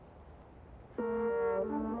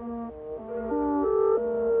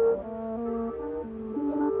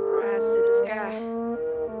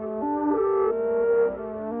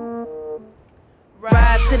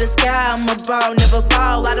the sky, I'm a ball, never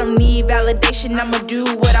fall. I don't need validation, I'ma do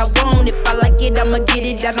what I want. If I like it, I'ma get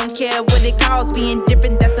it, I don't care what it costs. Being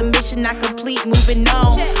different, that's a mission I complete, moving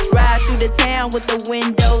on. Ride through the town with the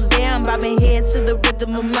windows down, bobbing heads to the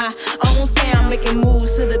rhythm of my own sound. Making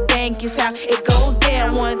moves to the bank is how it goes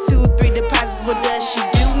down. 1, 2, 3 deposits, what does she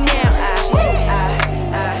do now?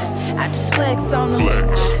 I just flex on them.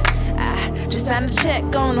 I just sign a check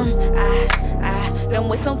on them. I don't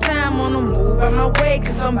waste no time on them. Move out my way,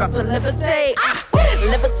 cause I'm about to levitate.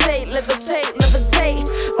 Levitate, levitate, levitate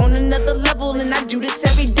on another level, and I do this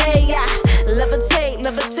every day. Levitate,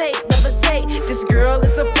 levitate, levitate. This girl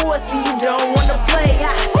is a force, and you don't wanna play.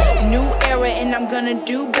 New era, and I'm gonna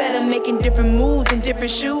do better. Making different moves in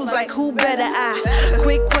different shoes, like who better?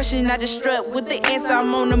 Quick question, I just strut with the answer.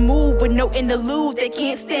 I'm on the move with no interlude, they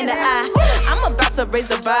can't stand the eye. I'm about to raise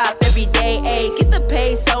the vibe every day, ayy. Get the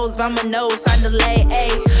pesos, I'ma know, sign the lay,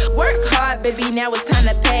 ayy. Work hard, baby, now it's time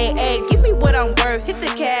to pay, ayy. Give me what I'm worth, hit the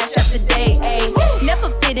cash out today, ayy. Never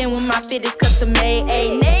fit in when my fit is custom made,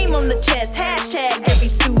 ayy. Name on the chest, hashtag every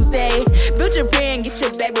Tuesday. Build your brand, get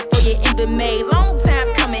your bag before your end been made. Long time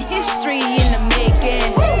coming, history in the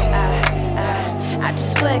making. I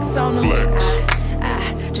just flex on them.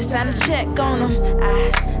 I just sign a check on them.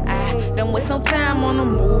 I don't waste no time on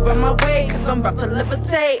them. Move out my way, cause I'm about to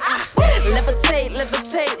levitate. Levitate,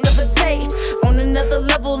 levitate, levitate on another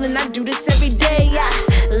level, and I do this every day.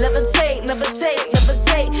 Levitate, levitate,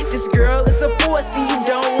 levitate. This girl is a force, and you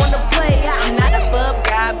don't wanna play. I'm not above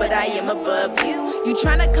God, but I am above you. You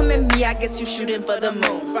tryna come at me, I guess you shooting for the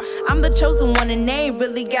moon. I'm the chosen one, and they ain't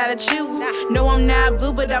really gotta choose. No, I'm not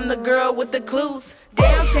blue, but I'm the girl with the clues.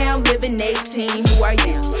 Downtown, living 18, who I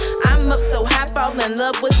am. I'm up so high, fall in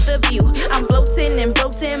love with the view. I'm floating and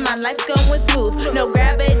floating, my life's going smooth. No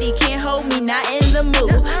gravity can't hold me, not in the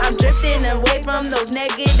mood. I'm drifting away from those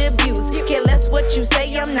negative views. Care less what you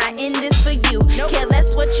say, I'm not in this for you. Care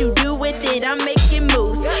less what you do with it, I'm making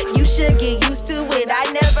moves. You should get used to it, I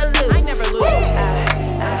never lose.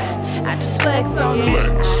 I just flex on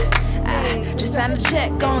them. I just sign a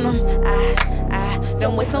check on them. I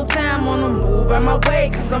don't waste no time on them. Move out my way,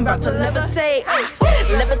 cause I'm about to levitate.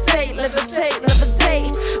 Levitate, levitate,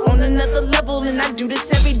 levitate on another level, and I do this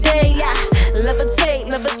every day. Levitate,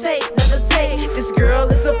 levitate, levitate. This girl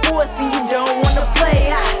is a force, and you don't wanna play.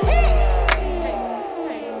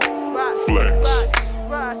 Flex.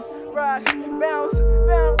 Rock, bounce,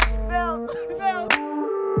 bounce, bounce, bounce.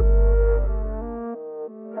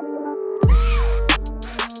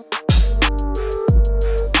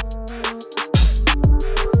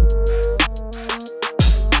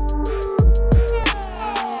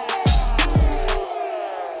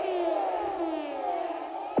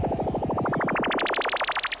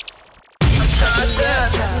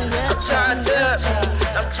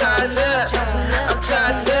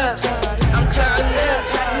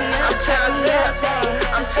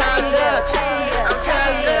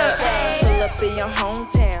 Pull up in your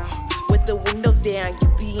hometown with the windows down. You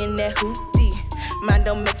be in that hoopty. Mine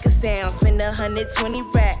don't make a sound. Spend 120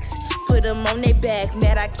 racks. Put them on their back.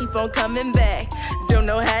 Mad I keep on coming back. Don't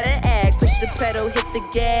know how to act. Push the pedal, hit the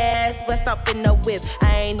gas. Bust off in the whip.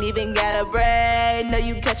 I ain't even gotta brag. Know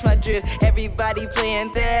you catch my drift. Everybody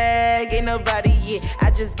playing tag. Ain't nobody yet.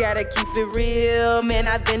 I just gotta keep it real. Man,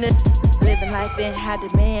 I've been living life in high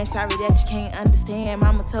demand. Sorry that you can't understand.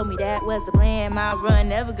 Mama told me that was the plan. My run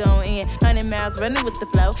never gon' end. 100 miles running with the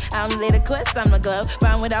flow. I'm lit of course I'm a glow.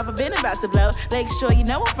 Rhyme without a been about to blow. Make sure you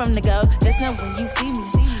know I'm from the go. Listen when you see me.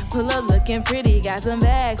 Pull up looking pretty. Got some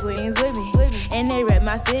bad queens with me. And they rep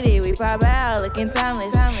my city. We pop out looking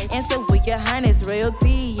timeless. And so with your highness,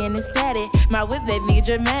 royalty and it's static. My whip made me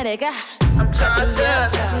dramatic. I'm trying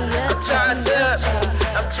up. I'm trying up.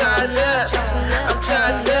 I'm trying up. I'm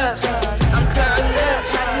trying up. I'm trying up.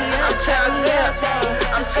 I'm trying up.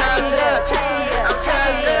 I'm trying up. I'm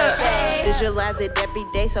trying up. Visualize it every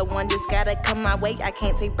day, so one just gotta come my way. I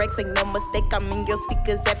can't take breaks, make no mistake. I'm in your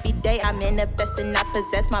speakers every day. I manifest and I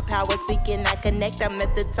possess my power. Speaking, I connect. I'm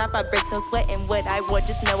at the top. I break no sweat, and what I want,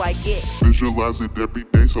 just know I get. Visualize it every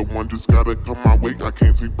day, so one just gotta come my way. I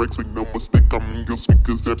can't take breaks, make no mistake. I'm in your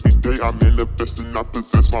speakers every day. I manifest and I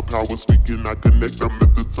possess my power. Speaking, I connect. I'm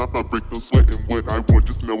at the top. I break no sweat, and what I want,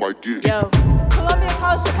 just know I get. Yo. Columbia,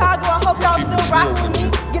 College, Chicago, I hope y'all still rocking with me.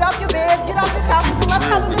 Get off your beds, get off your couches, and let's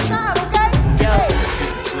have a good time, okay? Yo.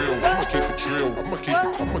 I'ma keep it trill. I'ma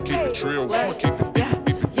keep it trill. I'ma keep it.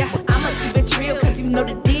 Yeah. I'ma keep it real, cause you know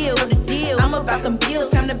the deal. I'm about them bills,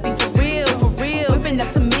 time to be for real. Whipping up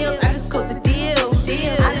some meals, I just closed the deal.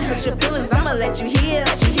 I done hurt your feelings, I'ma let you heal.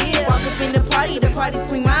 Walk up in the party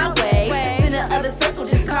swing my way. In the other circle,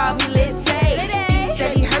 just call me Lit Tay. He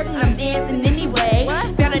said he hurtin', I'm dancing anyway.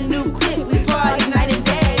 Found a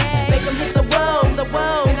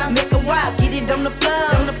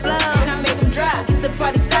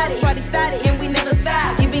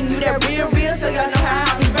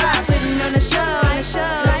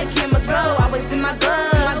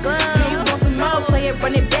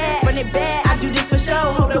run it back, run it back. I do this for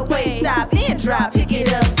show. Hold up, wait, stop, then drop, pick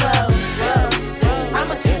it up slow.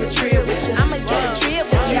 I'ma keep it real with you. I'ma keep it real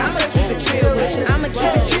with you. I'ma keep it real with you. I'ma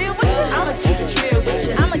keep it real with you. I'ma keep it real with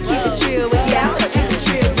you. I'ma keep it real with you. I'ma keep it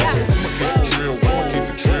real.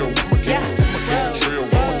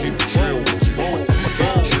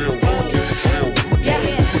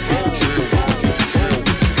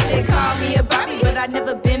 They call me a Barbie, but I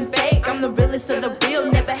never been fake. I'm the realest of the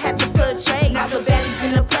real, never had to portray. Now the baddies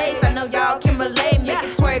in the place, I know y'all can relate. Make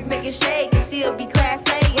it twerk, make it shake, and still be class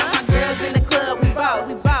A. And my girls in the club, we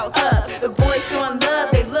boss up. The boys showing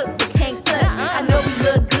love, they look, but can't touch. I know we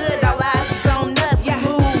look good, all eyes is on us. We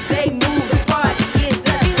move, they move, the party is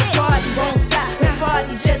us. The party won't stop, the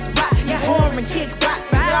party just rock. You warm and kick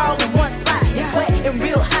rocks, we all in one spot. It's wet and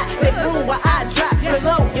real hot, they boom while I drop.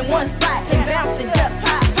 Below in one spot, and bounce it up,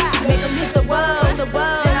 pop, pop. Make them hit the wall,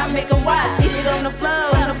 then I make them wild. Hit it on the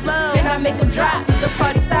floor, then I make them drop. The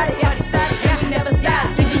party started, and we never stop.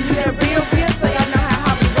 Giving you that real, so y'all know how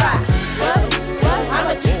hard we rock.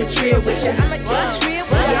 I'ma keep it real with you. I'ma keep it real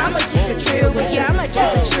with you. I'ma keep it real with you. I'ma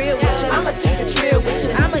keep it real with you. I'ma keep it real with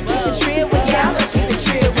you. I'ma keep it real with you. I'ma keep it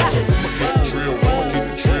real with you.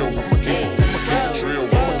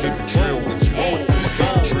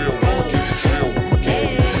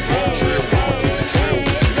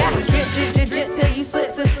 Drip till you slip.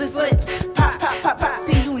 Pop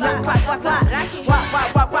till you lock.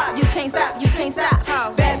 Wop. You can't stop.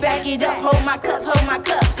 Back it up. Hold my cup.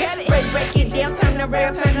 Break it down. Turn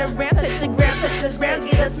around. Touch the ground.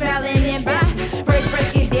 Get us smiling and bounce.